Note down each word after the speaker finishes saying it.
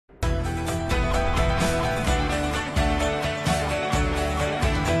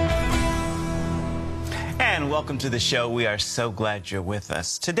welcome to the show. We are so glad you're with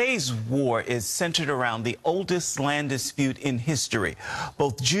us. Today's war is centered around the oldest land dispute in history.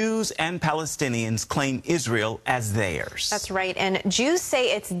 Both Jews and Palestinians claim Israel as theirs. That's right. And Jews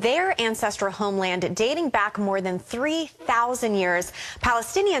say it's their ancestral homeland dating back more than 3,000 years.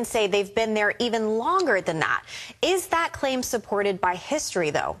 Palestinians say they've been there even longer than that. Is that claim supported by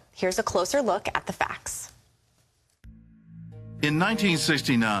history, though? Here's a closer look at the facts. In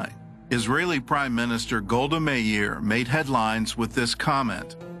 1969, Israeli Prime Minister Golda Meir made headlines with this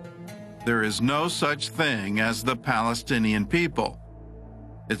comment: "There is no such thing as the Palestinian people.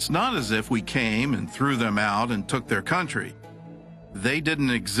 It's not as if we came and threw them out and took their country. They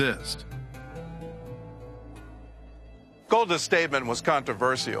didn't exist." Golda's statement was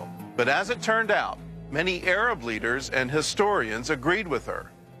controversial, but as it turned out, many Arab leaders and historians agreed with her.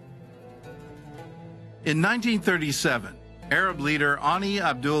 In 1937, Arab leader Ani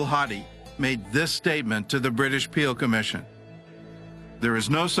Abdul Hadi made this statement to the British Peel Commission: "There is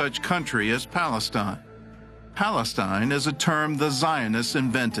no such country as Palestine. Palestine is a term the Zionists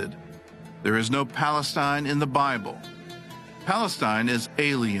invented. There is no Palestine in the Bible. Palestine is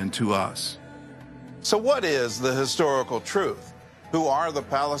alien to us." So what is the historical truth? Who are the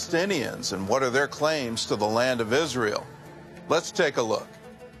Palestinians and what are their claims to the land of Israel? Let's take a look.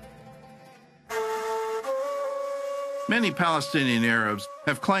 Many Palestinian Arabs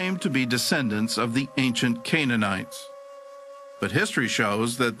have claimed to be descendants of the ancient Canaanites. But history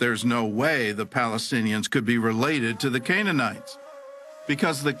shows that there's no way the Palestinians could be related to the Canaanites,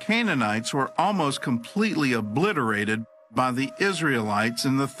 because the Canaanites were almost completely obliterated by the Israelites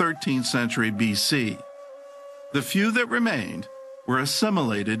in the 13th century BC. The few that remained were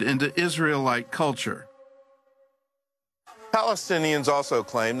assimilated into Israelite culture. Palestinians also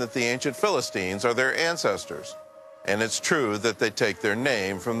claim that the ancient Philistines are their ancestors. And it's true that they take their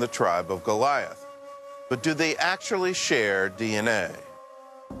name from the tribe of Goliath. But do they actually share DNA?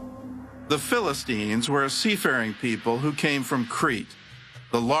 The Philistines were a seafaring people who came from Crete,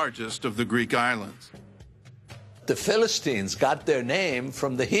 the largest of the Greek islands. The Philistines got their name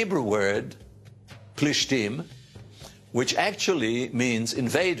from the Hebrew word plishtim, which actually means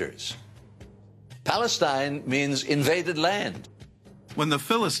invaders. Palestine means invaded land. When the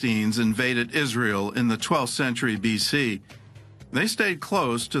Philistines invaded Israel in the 12th century BC, they stayed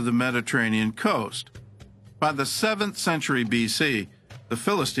close to the Mediterranean coast. By the 7th century BC, the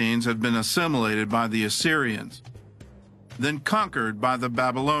Philistines had been assimilated by the Assyrians, then conquered by the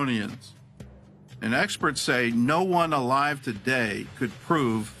Babylonians. And experts say no one alive today could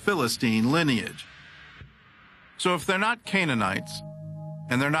prove Philistine lineage. So if they're not Canaanites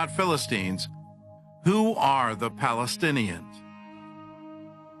and they're not Philistines, who are the Palestinians?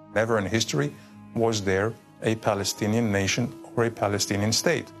 Never in history was there a Palestinian nation or a Palestinian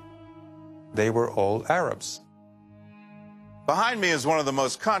state. They were all Arabs. Behind me is one of the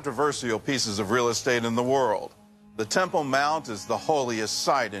most controversial pieces of real estate in the world. The Temple Mount is the holiest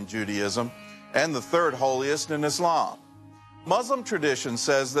site in Judaism and the third holiest in Islam. Muslim tradition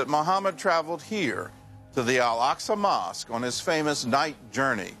says that Muhammad traveled here to the Al-Aqsa Mosque on his famous night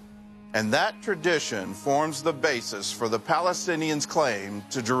journey. And that tradition forms the basis for the Palestinians' claim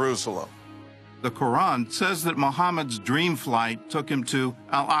to Jerusalem. The Quran says that Muhammad's dream flight took him to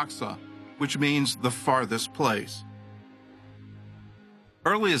Al-Aqsa, which means the farthest place.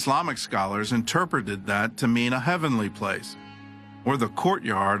 Early Islamic scholars interpreted that to mean a heavenly place, or the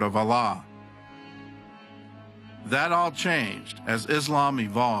courtyard of Allah. That all changed as Islam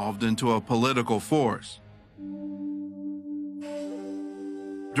evolved into a political force.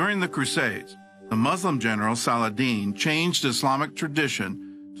 During the Crusades, the Muslim general Saladin changed Islamic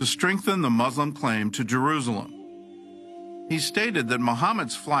tradition to strengthen the Muslim claim to Jerusalem. He stated that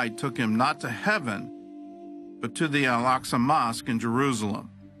Muhammad's flight took him not to heaven, but to the Al-Aqsa Mosque in Jerusalem.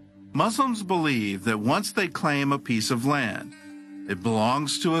 Muslims believe that once they claim a piece of land, it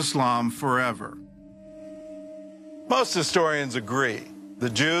belongs to Islam forever. Most historians agree the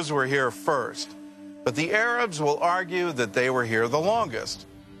Jews were here first, but the Arabs will argue that they were here the longest.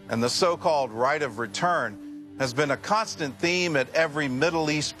 And the so-called right of return has been a constant theme at every Middle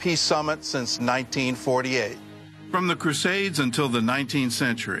East peace summit since 1948. From the Crusades until the 19th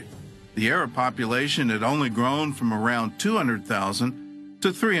century, the Arab population had only grown from around 200,000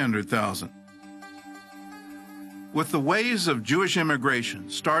 to 300,000. With the waves of Jewish immigration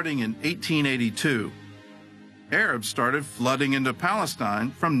starting in 1882, Arabs started flooding into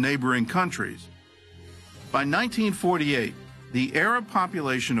Palestine from neighboring countries. By 1948, the Arab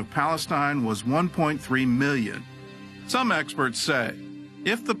population of Palestine was 1.3 million. Some experts say,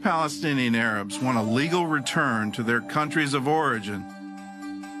 if the Palestinian Arabs want a legal return to their countries of origin,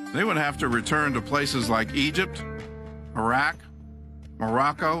 they would have to return to places like Egypt, Iraq,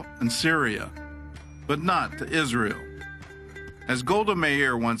 Morocco, and Syria, but not to Israel. As Golda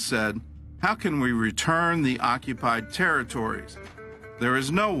Meir once said, how can we return the occupied territories? There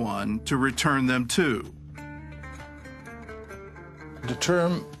is no one to return them to. The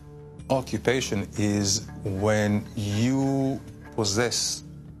term occupation is when you possess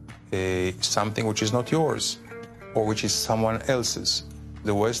something which is not yours or which is someone else's.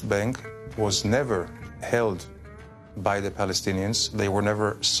 The West Bank was never held by the Palestinians. They were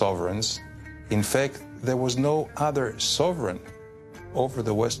never sovereigns. In fact, there was no other sovereign over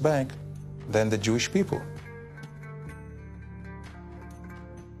the West Bank than the Jewish people.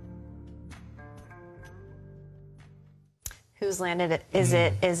 Whose Land Is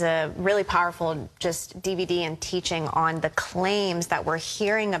It is a really powerful just DVD and teaching on the claims that we're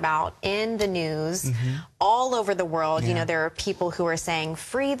hearing about in the news all over the world. You know, there are people who are saying,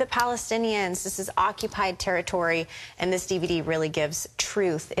 free the Palestinians, this is occupied territory, and this DVD really gives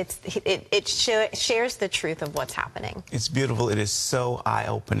truth. It shares the truth of what's happening. It's beautiful. It is so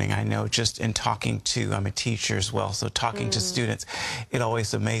eye-opening. I know just in talking to, I'm a teacher as well, so talking to students, it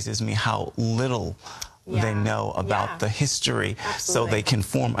always amazes me how little they know about the history. So they can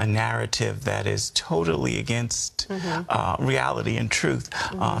form a narrative that is totally against reality and truth.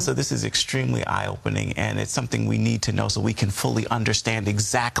 So this is extremely eye-opening, and it's something we need to know so we can fully understand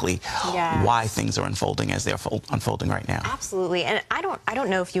exactly why things are unfolding as they're unfolding right now. Absolutely. And I don't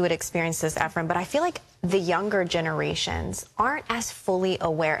know if you would experience this, Ephraim, but I feel like the younger generations aren't as fully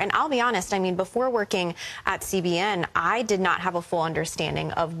aware. And I'll be honest, I mean, before working at CBN, I did not have a full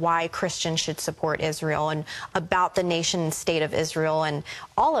understanding of why Christians should support Israel and about the nation state of Israel and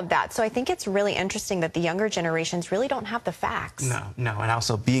all of that. So I think it's really interesting that the younger generations really don't have the facts. No. And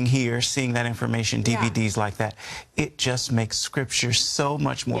also being here, seeing that information, DVDs like that, it just makes Scripture so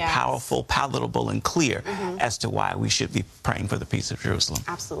much more powerful, palatable, and clear as to why we should be praying for the peace of Jerusalem.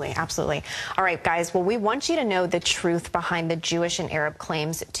 Absolutely, absolutely. All right, guys, well, we want you to know the truth behind the Jewish and Arab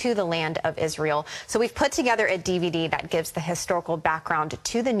claims to the land of Israel. So we've put together a DVD that gives the historical background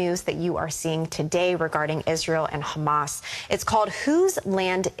to the news that you are seeing today regarding Israel and Hamas. It's called Whose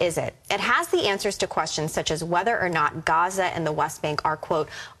Land Is It? It has the answers to questions such as whether or not Gaza and the West Bank are, quote,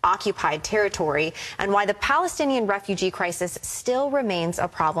 occupied territory, and why the Palestinian refugee crisis still remains a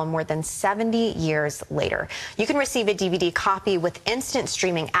problem more than 70 years later. You can receive a DVD copy with instant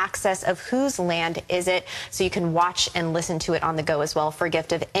streaming access of Whose Land Is It? So you can watch and listen to it on the go as well for a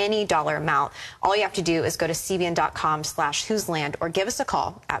gift of any dollar amount. All you have to do is go to cbn.com/whoseland or give us a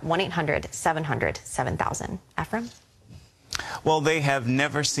call at 1-800-700-7000. Ephraim? Well, they have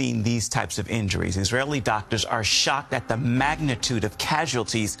never seen these types of injuries. Israeli doctors are shocked at the magnitude of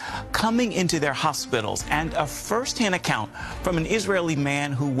casualties coming into their hospitals, and a first-hand account from an Israeli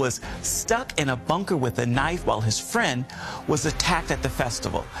man who was stuck in a bunker with a knife while his friend was attacked at the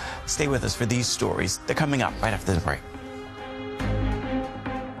festival. Stay with us for these stories. They're coming up right after the break.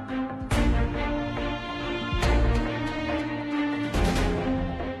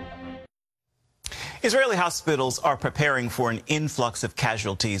 Israeli hospitals are preparing for an influx of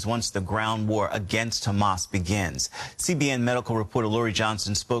casualties once the ground war against Hamas begins. CBN medical reporter Lori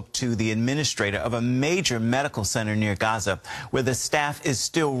Johnson spoke to the administrator of a major medical center near Gaza, where the staff is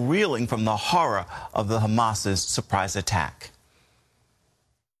still reeling from the horror of the Hamas's surprise attack.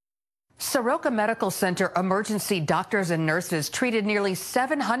 Soroka Medical Center emergency doctors and nurses treated nearly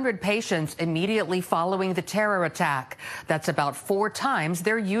 700 patients immediately following the terror attack. That's about 4 times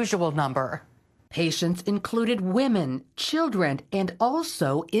their usual number. Patients included women, children, and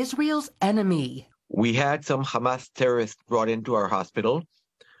also Israel's enemy. We had some Hamas terrorists brought into our hospital.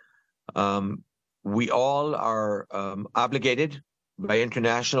 We all are obligated by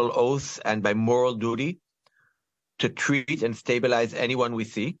international oath and by moral duty to treat and stabilize anyone we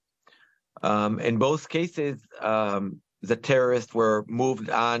see. In both cases, the terrorists were moved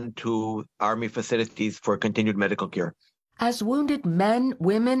on to army facilities for continued medical care. As wounded men,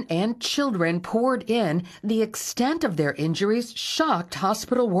 women, and children poured in, the extent of their injuries shocked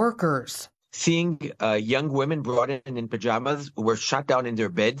hospital workers. Seeing young women brought in pajamas who were shot down in their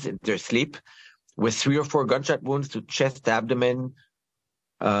beds, in their sleep, with 3 or 4 gunshot wounds to chest, abdomen,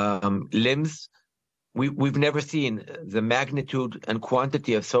 limbs. We've never seen the magnitude and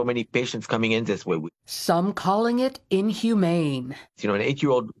quantity of so many patients coming in this way. Some calling it inhumane. You know, an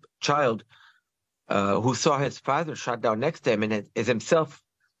 8-year-old child who saw his father shot down next to him and is himself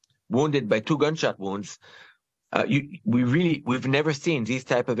wounded by 2 gunshot wounds. We've never seen these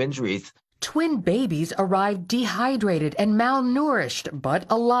type of injuries. Twin babies arrived dehydrated and malnourished, but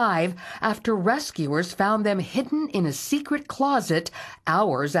alive after rescuers found them hidden in a secret closet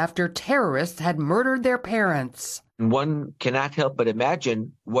hours after terrorists had murdered their parents. One cannot help but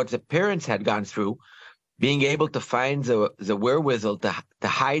imagine what the parents had gone through, being able to find the wherewithal to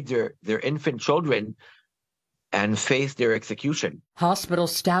hide their infant children and face their execution. Hospital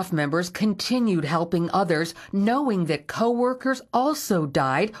staff members continued helping others, knowing that co-workers also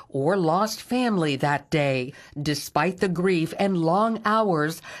died or lost family that day. Despite the grief and long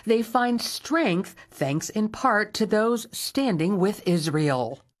hours, they find strength thanks in part to those standing with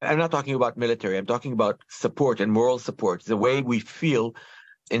Israel. I'm not talking about military. I'm talking about support and moral support, the way we feel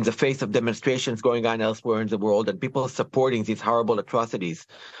in the face of demonstrations going on elsewhere in the world and people supporting these horrible atrocities.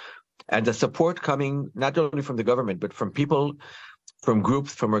 And the support coming not only from the government, but from people, from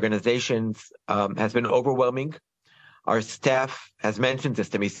groups, from organizations, has been overwhelming. Our staff has mentioned this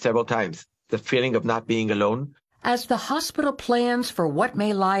to me several times, the feeling of not being alone. As the hospital plans for what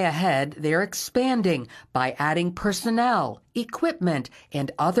may lie ahead, they're expanding by adding personnel, equipment,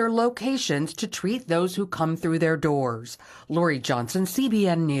 and other locations to treat those who come through their doors. Lori Johnson,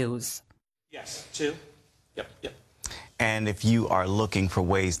 CBN News. Yes, two. Yep. And if you are looking for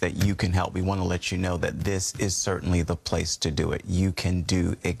ways that you can help, we want to let you know that this is certainly the place to do it. You can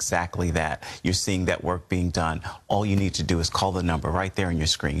do exactly that. You're seeing that work being done. All you need to do is call the number right there on your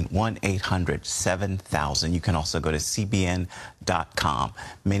screen, 1-800-7000. You can also go to cbn.com.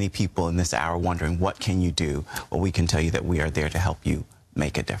 Many people in this hour wondering, what can you do? Well, we can tell you that we are there to help you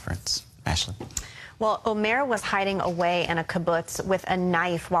make a difference. Ashley. Well, Omer was hiding away in a kibbutz with a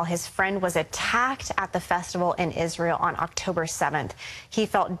knife while his friend was attacked at the festival in Israel on October 7th. He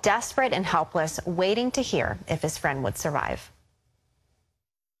felt desperate and helpless, waiting to hear if his friend would survive.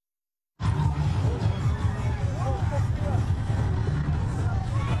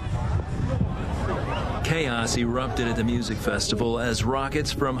 Chaos erupted at the music festival as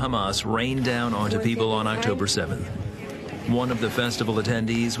rockets from Hamas rained down onto people on October 7th. One of the festival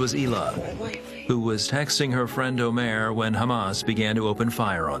attendees was Ela, who was texting her friend Omer when Hamas began to open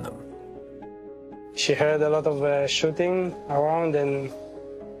fire on them. She heard a lot of shooting around and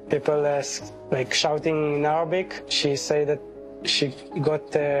people shouting in Arabic. She said that she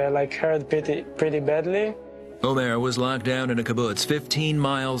got hurt pretty badly. Omer was locked down in a kibbutz 15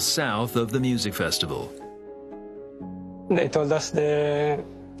 miles south of the music festival. They told us the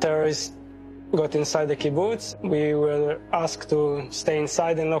terrorists got inside the kibbutz. We were asked to stay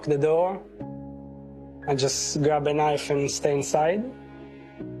inside and lock the door. I just grab a knife and stay inside.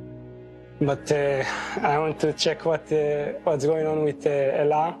 But I want to check what's going on with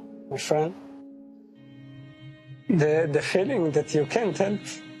Ella, my friend. The feeling that you can't help.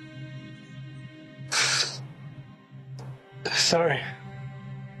 Sorry.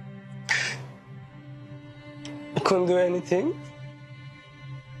 I couldn't do anything.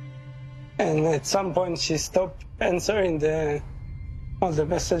 And at some point she stopped answering all the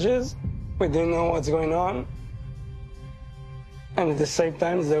messages. We didn't know what's going on. And at the same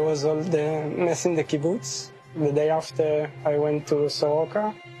time, there was all the mess in the kibbutz. The day after, I went to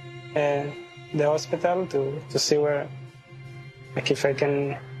Soroka, the hospital, to see where, if I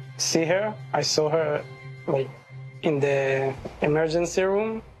can see her. I saw her, in the emergency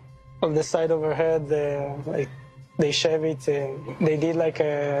room. On the side of her head, they shave it. They did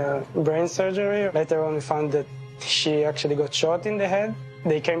a brain surgery. Later on, we found that she actually got shot in the head.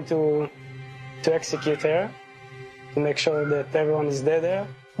 They came to execute her, to make sure that everyone is dead there.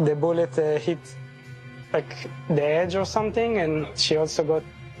 The bullet hit the edge or something, and she also got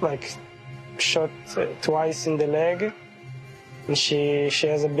shot twice in the leg. And she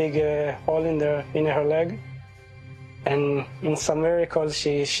has a big hole in her leg. And in some miracle,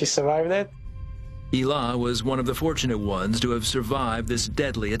 she survived it. Ela was one of the fortunate ones to have survived this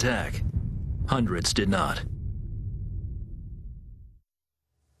deadly attack. Hundreds did not.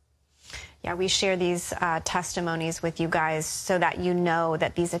 Yeah, we share these testimonies with you guys so that you know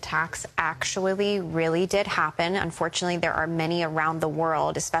that these attacks actually really did happen. Unfortunately, there are many around the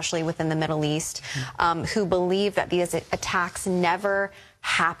world, especially within the Middle East, who believe that these attacks never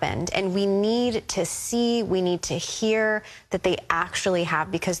happened. And we need to see, we need to hear that they actually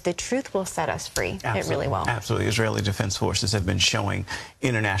have, because the truth will set us free. Absolutely. It really will. Absolutely. Israeli Defense Forces have been showing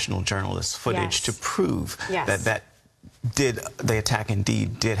international journalists footage to prove that the attack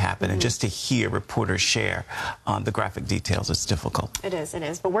indeed did happen, and just to hear reporters share the graphic details, it's difficult. It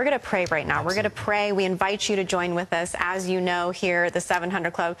is. But we're going to pray right now. Absolutely. We're going to pray. We invite you to join with us. As you know, here at the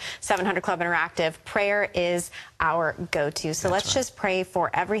 700 Club Interactive, prayer is our go-to. So let's just pray for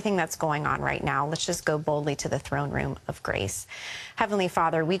everything that's going on right now. Let's just go boldly to the throne room of grace. Heavenly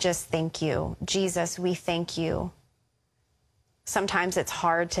Father, we just thank you. Jesus, we thank you. Sometimes it's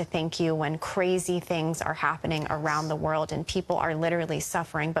hard to thank you when crazy things are happening around the world and people are literally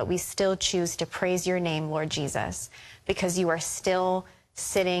suffering, but we still choose to praise your name, Lord Jesus, because you are still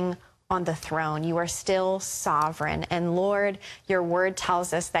sitting on the throne. You are still sovereign. And Lord, your word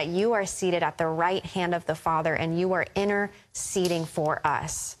tells us that you are seated at the right hand of the Father and you are interceding for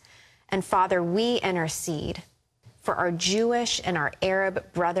us. And Father, we intercede for our Jewish and our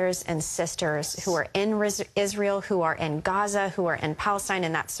Arab brothers and sisters who are in Israel, who are in Gaza, who are in Palestine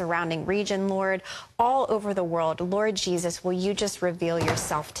and that surrounding region, Lord, all over the world. Lord Jesus, will you just reveal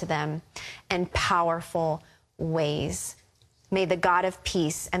yourself to them in powerful ways? May the God of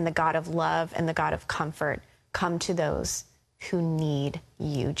peace and the God of love and the God of comfort come to those who need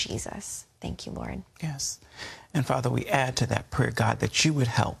you, Jesus. Thank you, Lord. Yes. And Father, we add to that prayer, God, that you would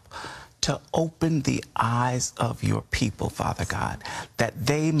help to open the eyes of your people, Father God, that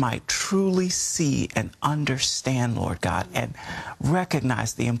they might truly see and understand, Lord God, and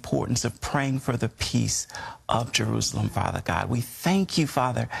recognize the importance of praying for the peace of Jerusalem, Father God. We thank you,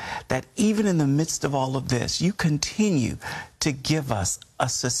 Father, that even in the midst of all of this, you continue to give us a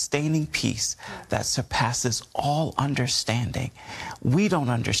sustaining peace that surpasses all understanding. We don't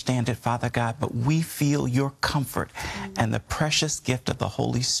understand it, Father God, but we feel your comfort and the precious gift of the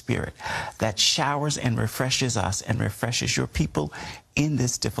Holy Spirit that showers and refreshes us and refreshes your people in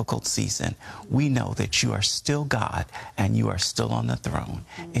this difficult season. We know that you are still God and you are still on the throne.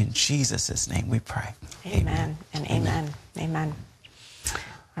 In Jesus' name we pray. Amen and amen. Amen.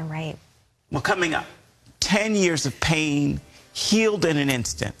 All right. Well, coming up, 10 years of pain healed in an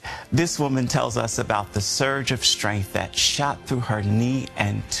instant. This woman tells us about the surge of strength that shot through her knee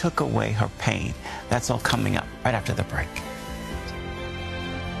and took away her pain. That's all coming up right after the break.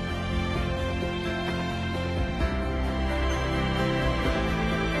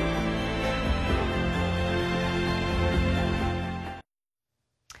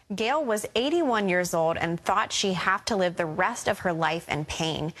 Gail was 81 years old and thought she'd have to live the rest of her life in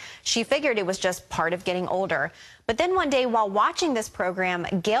pain. She figured it was just part of getting older. But then one day while watching this program,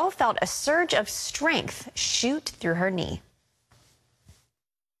 Gail felt a surge of strength shoot through her knee.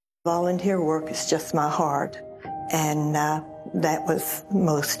 Volunteer work is just my heart, and that was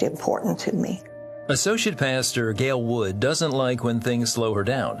most important to me. Associate Pastor Gail Wood doesn't like when things slow her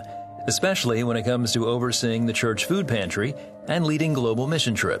down, especially when it comes to overseeing the church food pantry and leading global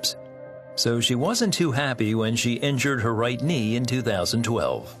mission trips. So she wasn't too happy when she injured her right knee in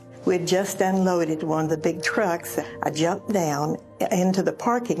 2012. We'd just unloaded one of the big trucks. I jumped down into the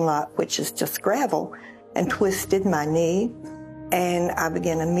parking lot, which is just gravel, and twisted my knee. And I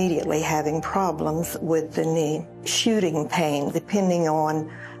began immediately having problems with the knee, shooting pain, depending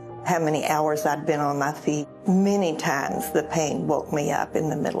on how many hours I'd been on my feet. Many times the pain woke me up in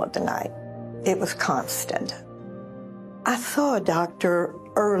the middle of the night. It was constant. I saw a doctor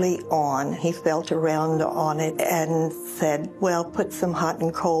early on. He felt around on it and said, well, put some hot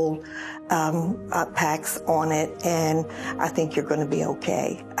and cold packs on it, and I think you're going to be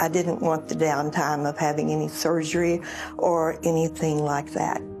okay. I didn't want the downtime of having any surgery or anything like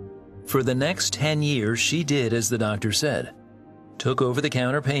that. For the next 10 years, she did as the doctor said. Took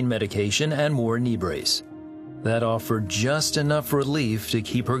over-the-counter pain medication and wore a knee brace. That offered just enough relief to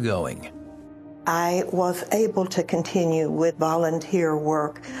keep her going. I was able to continue with volunteer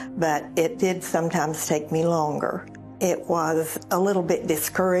work, but it did sometimes take me longer. It was a little bit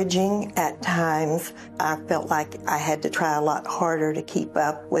discouraging at times. I felt like I had to try a lot harder to keep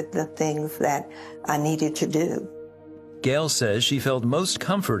up with the things that I needed to do. Gail says she felt most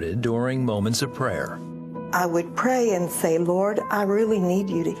comforted during moments of prayer. I would pray and say, Lord, I really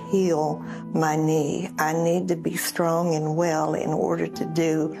need you to heal my knee. I need to be strong and well in order to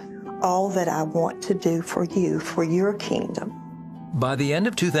do all that I want to do for you, for your kingdom. By the end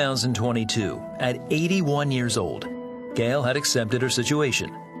of 2022, at 81 years old, Gail had accepted her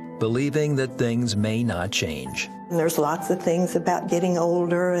situation, believing that things may not change. And there's lots of things about getting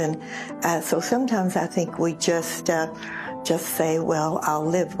older, and so sometimes I think we just say, well, I'll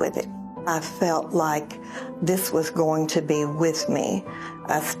live with it. I felt like this was going to be with me,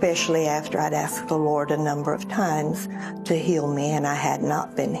 especially after I'd asked the Lord a number of times to heal me, and I had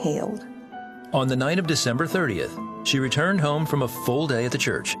not been healed. On the night of December 30th, she returned home from a full day at the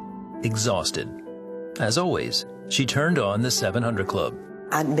church, exhausted. As always, she turned on the 700 Club.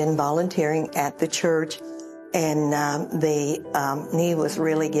 I'd been volunteering at the church, and the knee was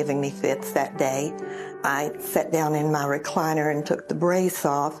really giving me fits that day. I sat down in my recliner and took the brace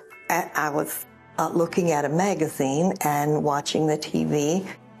off. I was looking at a magazine and watching the TV.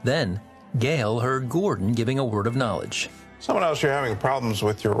 Then, Gail heard Gordon giving a word of knowledge. Someone else, you're having problems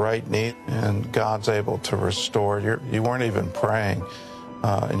with your right knee, and God's able to restore. You weren't even praying,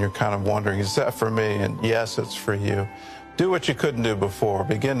 and you're kind of wondering, is that for me? And yes, it's for you. Do what you couldn't do before.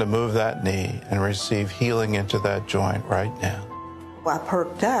 Begin to move that knee and receive healing into that joint right now. I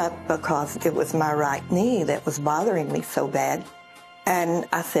perked up because it was my right knee that was bothering me so bad. And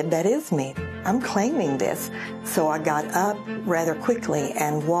I said, that is me. I'm claiming this. So I got up rather quickly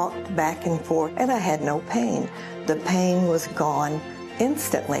and walked back and forth, and I had no pain. The pain was gone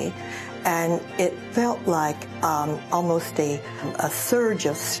instantly. And it felt like almost a surge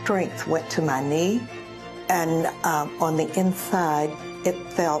of strength went to my knee. And on the inside, it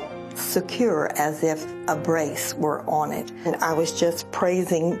felt secure, as if a brace were on it. And I was just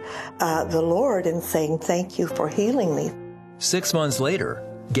praising the Lord and saying, thank you for healing me. 6 months later,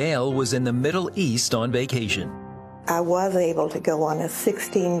 Gail was in the Middle East on vacation. I was able to go on a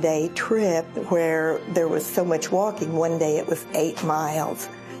 16-day trip where there was so much walking. One day it was 8 miles.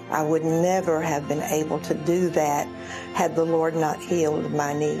 I would never have been able to do that had the Lord not healed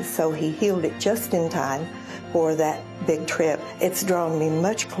my knee. So he healed it just in time for that big trip. It's drawn me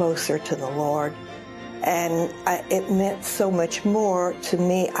much closer to the Lord. And it meant so much more to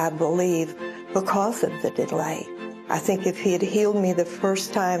me, I believe, because of the delay. I think if he had healed me the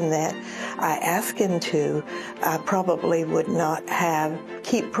first time that I asked him to, I probably would not have.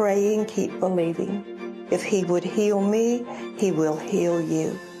 Keep praying, keep believing. If he would heal me, he will heal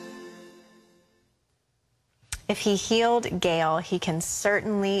you. If he healed Gail, he can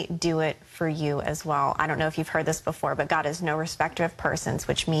certainly do it for you as well. I don't know if you've heard this before, but God is no respecter of persons,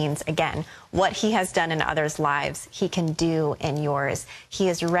 which means, again, what he has done in others' lives, he can do in yours. He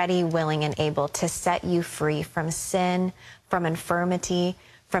is ready, willing, and able to set you free from sin, from infirmity,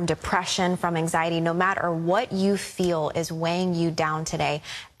 from depression, from anxiety. No matter what you feel is weighing you down today,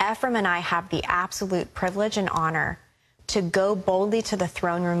 Ephraim and I have the absolute privilege and honor to go boldly to the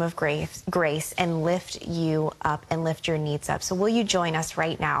throne room of grace and lift you up and lift your needs up. So will you join us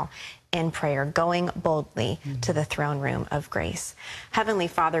right now in prayer, going boldly to the throne room of grace? Heavenly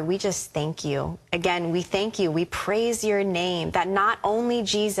Father, we just thank you. Again, we thank you. We praise your name, that not only,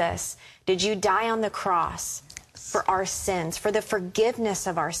 Jesus, did you die on the cross for our sins, for the forgiveness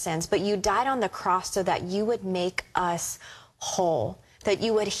of our sins, but you died on the cross so that you would make us whole, that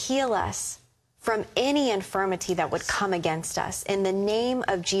you would heal us from any infirmity that would come against us. In the name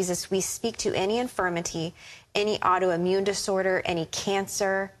of Jesus, we speak to any infirmity, any autoimmune disorder, any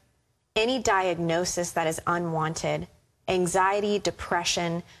cancer, any diagnosis that is unwanted, anxiety,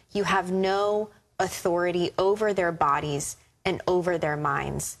 depression. You have no authority over their bodies and over their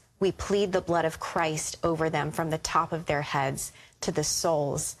minds. We plead the blood of Christ over them from the top of their heads to the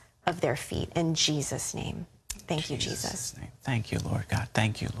soles of their feet. In Jesus' name. Thank you, Jesus. Thank you, Lord God.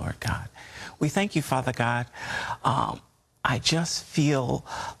 Thank you, Lord God. We thank you, Father God. I just feel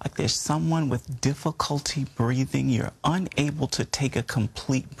like there's someone with difficulty breathing. You're unable to take a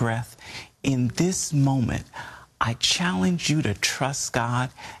complete breath. In this moment, I challenge you to trust God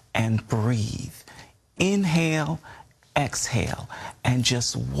and breathe. Inhale, exhale, and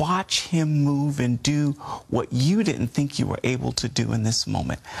just watch him move and do what you didn't think you were able to do in this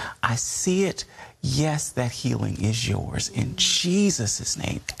moment. I see it. Yes, that healing is yours in Jesus'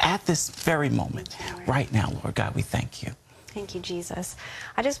 name at this very moment. Right now, Lord God, we thank you. Thank you, Jesus.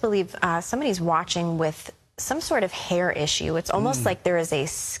 I just believe somebody's watching with some sort of hair issue. It's almost like there is a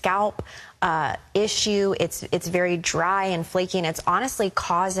scalp issue. It's very dry and flaky, and it's honestly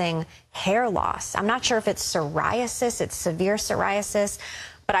causing hair loss. I'm not sure if it's psoriasis, it's severe psoriasis,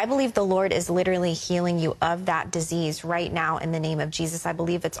 but I believe the Lord is literally healing you of that disease right now in the name of Jesus. I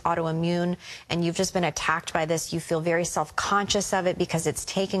believe it's autoimmune, and you've just been attacked by this. You feel very self-conscious of it because it's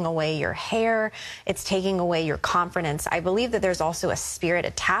taking away your hair. It's taking away your confidence. I believe that there's also a spirit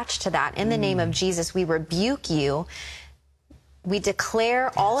attached to that. In the name of Jesus, we rebuke you. We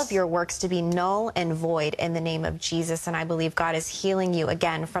declare all of your works to be null and void in the name of Jesus. And I believe God is healing you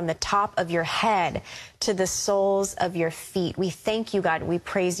again from the top of your head to the soles of your feet. We thank you, God. We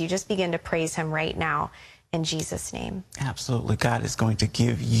praise you. Just begin to praise him right now in Jesus' name. Absolutely. God is going to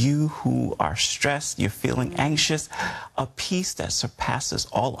give you who are stressed, you're feeling anxious, a peace that surpasses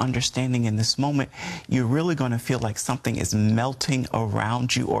all understanding in this moment. You're really going to feel like something is melting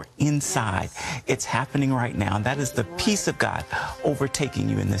around you or inside. It's happening right now. And that is the peace of God overtaking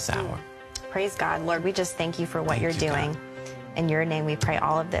you in this hour. Praise God. Lord, we just thank you for what you're doing. God. In your name we pray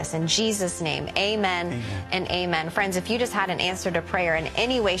all of this. In Jesus' name, amen and amen. Friends, if you just had an answer to prayer in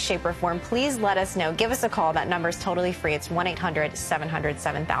any way, shape, or form, please let us know. Give us a call. That number is totally free. It's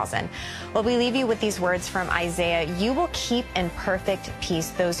 1-800-700-7000. Well, we leave you with these words from Isaiah. You will keep in perfect peace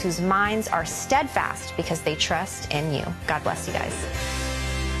those whose minds are steadfast because they trust in you. God bless you guys.